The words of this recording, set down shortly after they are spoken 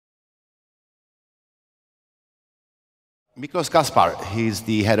Miklos Gaspar, he's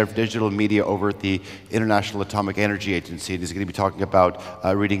the head of digital media over at the International Atomic Energy Agency, and he's going to be talking about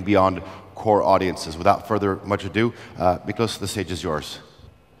reading beyond core audiences. Without further much ado, Miklos, the stage is yours.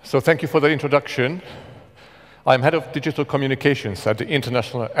 So thank you for the introduction. I'm head of digital communications at the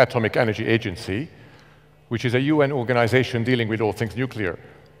International Atomic Energy Agency, which is a UN organization dealing with all things nuclear.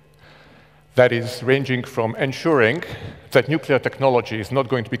 That is ranging from ensuring that nuclear technology is not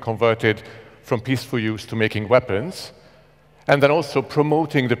going to be converted from peaceful use to making weapons, and then also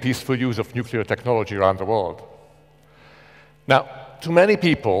promoting the peaceful use of nuclear technology around the world. Now, to many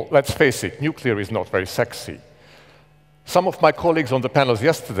people, let's face it, nuclear is not very sexy. Some of my colleagues on the panels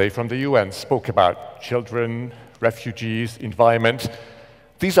yesterday from the UN spoke about children, refugees, environment.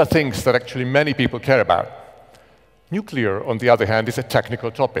 These are things that actually many people care about. Nuclear, on the other hand, is a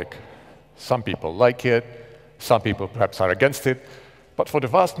technical topic. Some people like it, some people perhaps are against it, but for the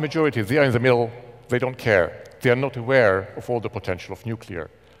vast majority, they are in the middle, they don't care. They are not aware of all the potential of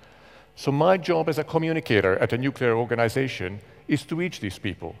nuclear. So my job as a communicator at a nuclear organization is to reach these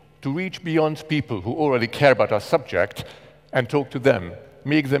people, to reach beyond people who already care about our subject and talk to them,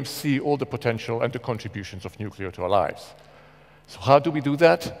 make them see all the potential and the contributions of nuclear to our lives. So how do we do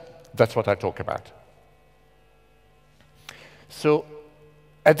that? That's what I talk about. So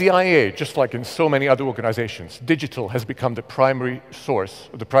at the IAEA, just like in so many other organizations, digital has become the primary source,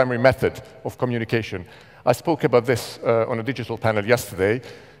 the primary method of communication. I spoke about this on a digital panel yesterday.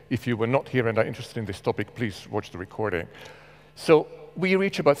 If you were not here and are interested in this topic, please watch the recording. So we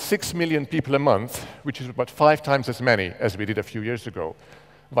reach about 6 million people a month, which is about 5 times as many as we did a few years ago,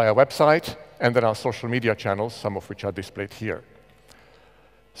 via website and then our social media channels, some of which are displayed here.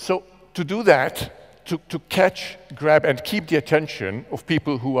 So to do that, to catch, grab, and keep the attention of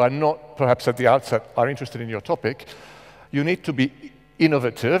people who are not, perhaps at the outset, are interested in your topic, you need to be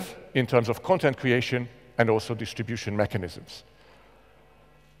innovative in terms of content creation and also distribution mechanisms.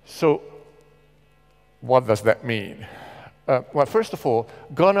 So what does that mean? Well, first of all,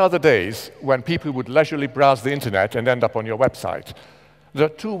 gone are the days when people would leisurely browse the internet and end up on your website. There are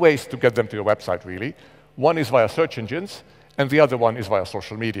 2 ways to get them to your website, really. One is via search engines, and the other one is via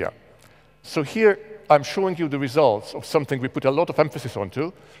social media. So here, I'm showing you the results of something we put a lot of emphasis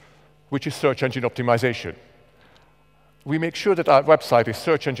onto, which is search engine optimization. We make sure that our website is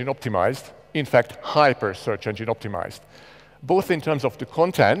search engine optimized, in fact, hyper search engine optimized, both in terms of the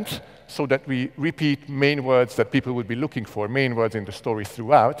content, so that we repeat main words that people would be looking for, main words in the story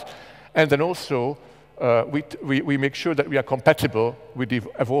throughout, and then also we make sure that we are compatible with the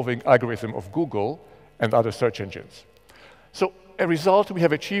evolving algorithm of Google and other search engines. So a result we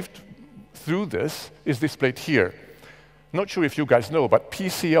have achieved through this is displayed here. Not sure if you guys know, but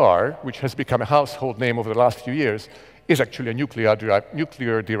PCR, which has become a household name over the last few years, is actually a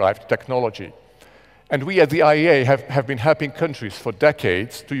nuclear-derived technology. And we at the IAEA have been helping countries for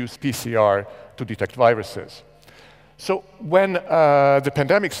decades to use PCR to detect viruses. So when the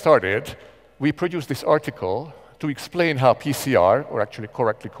pandemic started, we produced this article to explain how PCR, or actually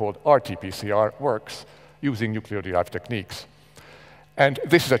correctly called RT-PCR, works using nuclear-derived techniques. And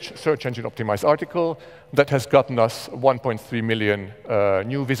this is a search engine optimized article that has gotten us 1.3 million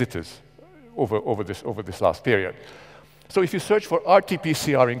new visitors over this last period. So if you search for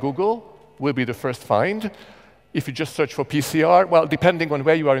RT-PCR in Google, we'll be the first find. If you just search for PCR, well, depending on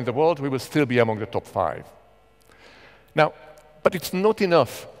where you are in the world, we will still be among the top 5. Now, but it's not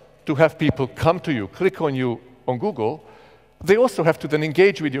enough to have people come to you, click on you on Google. They also have to then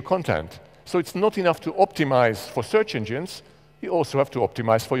engage with your content. So it's not enough to optimize for search engines. You also have to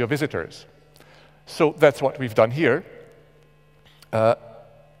optimize for your visitors. So that's what we've done here.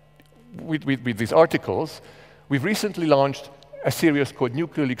 With these articles, we've recently launched a series called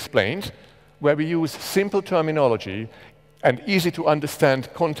Nuclearly Explained, where we use simple terminology and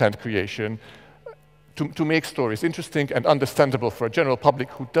easy-to-understand content creation to make stories interesting and understandable for a general public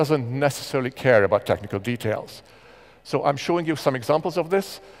who doesn't necessarily care about technical details. So I'm showing you some examples of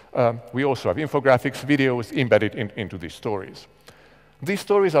this. We also have infographics, videos embedded into these stories. These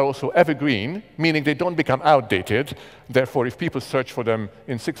stories are also evergreen, meaning they don't become outdated. Therefore, if people search for them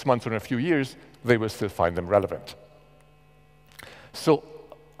in 6 months or in a few years, they will still find them relevant. So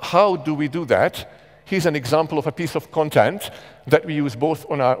how do we do that? Here's an example of a piece of content that we use both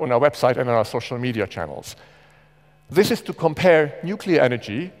on our website and on our social media channels. This is to compare nuclear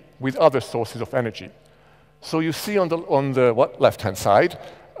energy with other sources of energy. So you see on the left-hand side,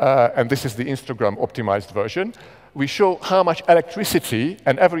 and this is the Instagram-optimized version, we show how much electricity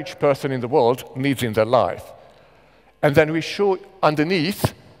an average person in the world needs in their life. And then we show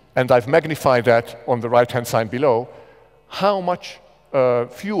underneath, and I've magnified that on the right-hand side below, how much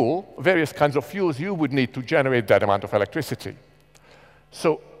fuel, various kinds of fuels you would need to generate that amount of electricity.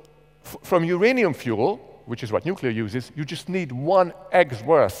 So from uranium fuel, which is what nuclear uses, you just need 1 egg's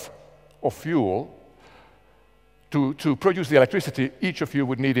worth of fuel to produce the electricity each of you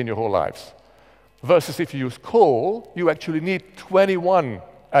would need in your whole lives. Versus if you use coal, you actually need 21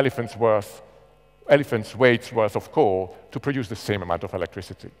 elephants' weights worth of coal to produce the same amount of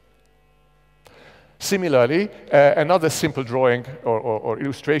electricity. Similarly, another simple drawing or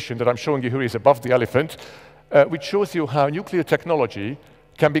illustration that I'm showing you here is above the elephant, which shows you how nuclear technology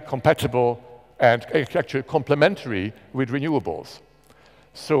can be compatible and actually complementary with renewables.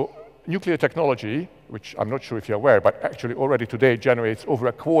 So nuclear technology, which I'm not sure if you're aware, but actually already today generates over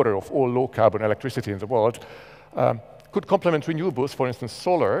a quarter of all low-carbon electricity in the world, could complement renewables, for instance,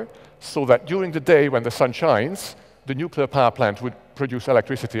 solar, so that during the day when the sun shines, the nuclear power plant would produce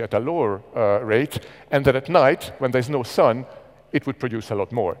electricity at a lower rate, and that at night, when there's no sun, it would produce a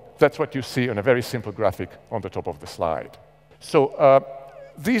lot more. That's what you see on a very simple graphic on the top of the slide. So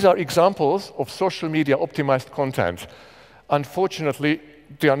these are examples of social media optimized content. Unfortunately,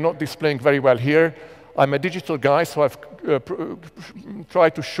 they are not displaying very well here. I'm a digital guy, so I've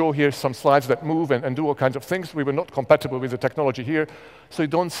tried to show here some slides that move and do all kinds of things. We were not compatible with the technology here, so you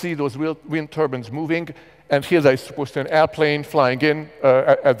don't see those wind turbines moving. And here there is supposed to be an airplane flying in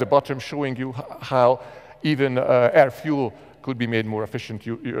at the bottom, showing you how even air fuel could be made more efficient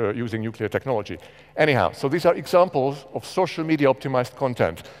using nuclear technology. Anyhow, so these are examples of social media optimized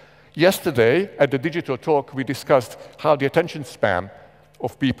content. Yesterday, at the digital talk, we discussed how the attention span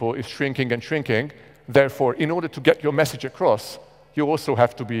of people is shrinking and shrinking. Therefore, in order to get your message across, you also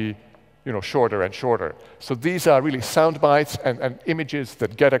have to be shorter and shorter. So these are really sound bites and images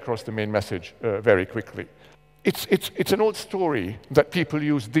that get across the main message very quickly. It's an old story that people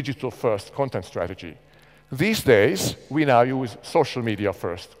use digital-first content strategy. These days, we now use social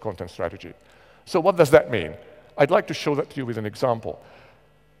media-first content strategy. So what does that mean? I'd like to show that to you with an example.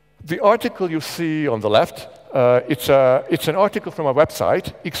 The article you see on the left, it's an article from a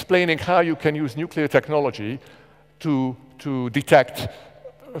website explaining how you can use nuclear technology to detect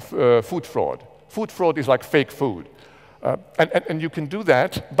food fraud. Food fraud is like fake food. And you can do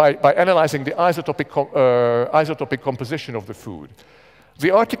that by analyzing the isotopic composition of the food.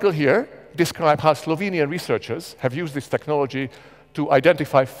 The article here describes how Slovenian researchers have used this technology to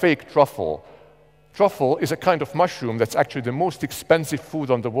identify fake truffle. Truffle is a kind of mushroom that's actually the most expensive food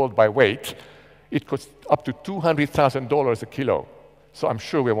on the world by weight. It costs up to $200,000 a kilo. So I'm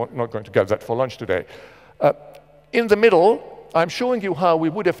sure we're not going to get that for lunch today. In the middle, I'm showing you how we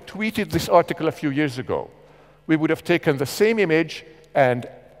would have tweeted this article a few years ago. We would have taken the same image and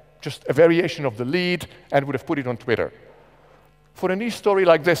just a variation of the lead and would have put it on Twitter. For a news story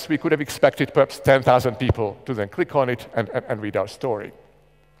like this, we could have expected perhaps 10,000 people to then click on it and read our story.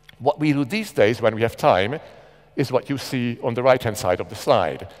 What we do these days when we have time is what you see on the right-hand side of the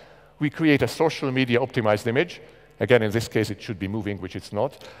slide. We create a social media optimized image. Again, in this case, it should be moving, which it's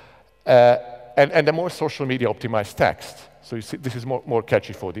not. And a more social media optimized text. So you see, this is more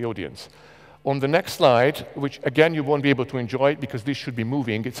catchy for the audience. On the next slide, which again, you won't be able to enjoy because this should be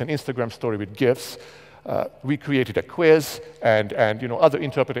moving. It's an Instagram story with GIFs. We created a quiz and other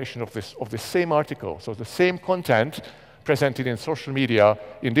interpretation of this same article. So the same content presented in social media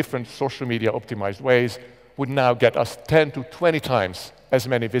in different social media optimized ways would now get us 10 to 20 times as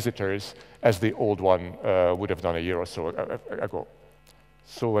many visitors as the old one would have done a year or so ago.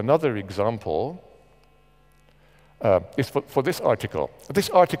 So another example is for this article. This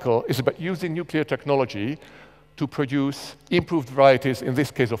article is about using nuclear technology to produce improved varieties, in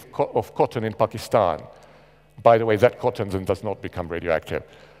this case of cotton in Pakistan. By the way, that cotton then does not become radioactive.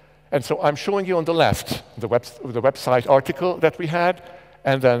 And so I'm showing you on the left the website article that we had,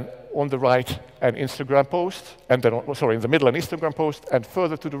 and then on the right an Instagram post, and then, in the middle an Instagram post, and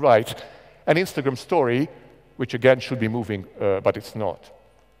further to the right an Instagram story, which again should be moving, but it's not.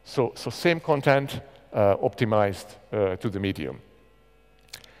 So same content optimized to the medium.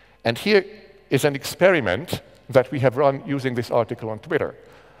 And here is an experiment that we have run using this article on Twitter.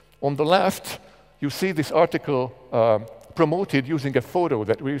 On the left, you see this article promoted using a photo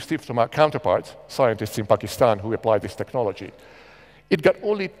that we received from our counterparts, scientists in Pakistan who applied this technology. It got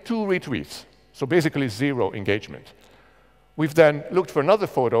only 2 retweets, so basically 0 engagement. We've then looked for another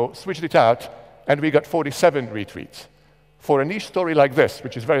photo, switched it out, and we got 47 retweets. For a niche story like this,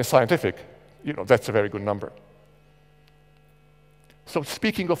 which is very scientific, that's a very good number. So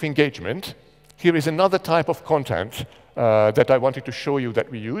speaking of engagement, here is another type of content that I wanted to show you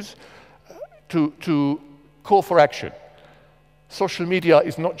that we use to call for action. Social media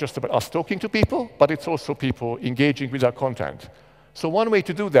is not just about us talking to people, but it's also people engaging with our content. So one way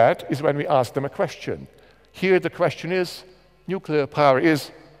to do that is when we ask them a question. Here the question is, nuclear power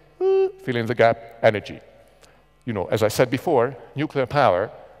is, fill in the gap, energy. You know, as I said before, nuclear power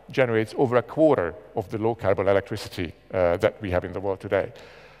generates over a quarter of the low-carbon electricity that we have in the world today.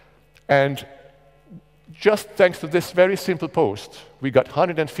 And just thanks to this very simple post, we got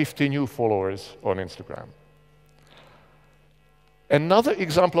 150 new followers on Instagram. Another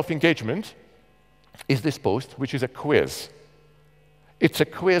example of engagement is this post, which is a quiz. It's a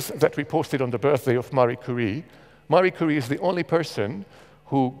quiz that we posted on the birthday of Marie Curie. Marie Curie is the only person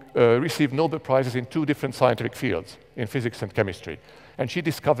who received Nobel Prizes in 2 different scientific fields, in physics and chemistry. And she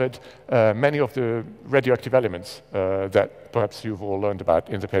discovered many of the radioactive elements that perhaps you've all learned about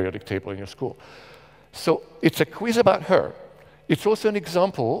in the periodic table in your school. So it's a quiz about her. It's also an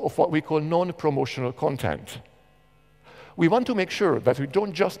example of what we call non-promotional content. We want to make sure that we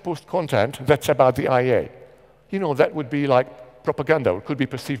don't just post content that's about the IEA. You know, that would be like propaganda, or could be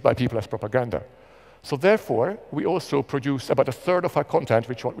perceived by people as propaganda. So therefore, we also produce about 1/3 of our content,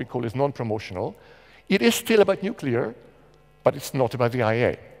 which what we call is non-promotional. It is still about nuclear, but it's not about the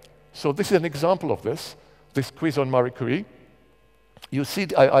IEA. So this is an example of this quiz on Marie Curie. You see,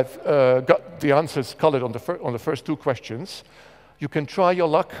 I've got the answers colored on the first 2 questions. You can try your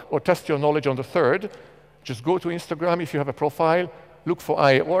luck or test your knowledge on the 3rd. Just go to Instagram if you have a profile, look for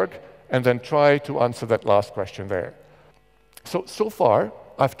IEA.org, and then try to answer that last question there. So far,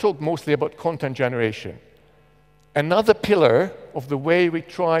 I've talked mostly about content generation. Another pillar of the way we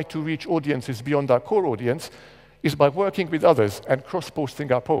try to reach audiences beyond our core audience is by working with others and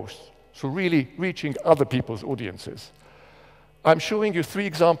cross-posting our posts, so really reaching other people's audiences. I'm showing you 3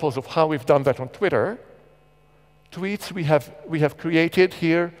 examples of how we've done that on Twitter. Tweets we have created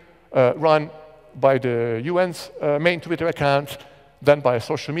here, run by the UN's main Twitter account, then by a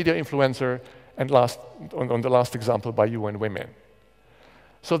social media influencer, and on the last example, by UN Women.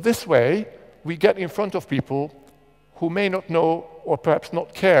 So this way, we get in front of people who may not know or perhaps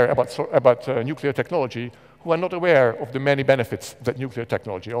not care about nuclear technology, who are not aware of the many benefits that nuclear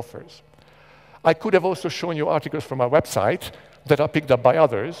technology offers. I could have also shown you articles from our website that are picked up by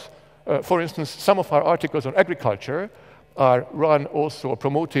others. For instance, some of our articles on agriculture are run also or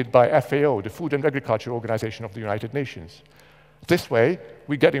promoted by FAO, the Food and Agriculture Organization of the United Nations. This way,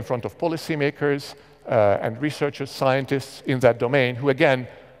 we get in front of policymakers and researchers, scientists in that domain who, again,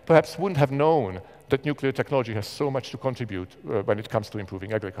 perhaps wouldn't have known that nuclear technology has so much to contribute when it comes to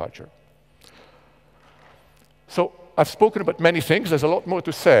improving agriculture. So I've spoken about many things. There's a lot more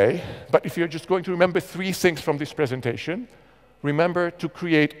to say. But if you're just going to remember 3 things from this presentation, remember to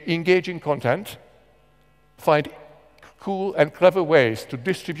create engaging content, find cool and clever ways to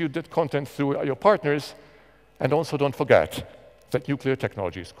distribute that content through your partners, and also don't forget that nuclear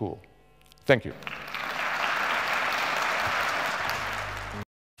technology is cool. Thank you.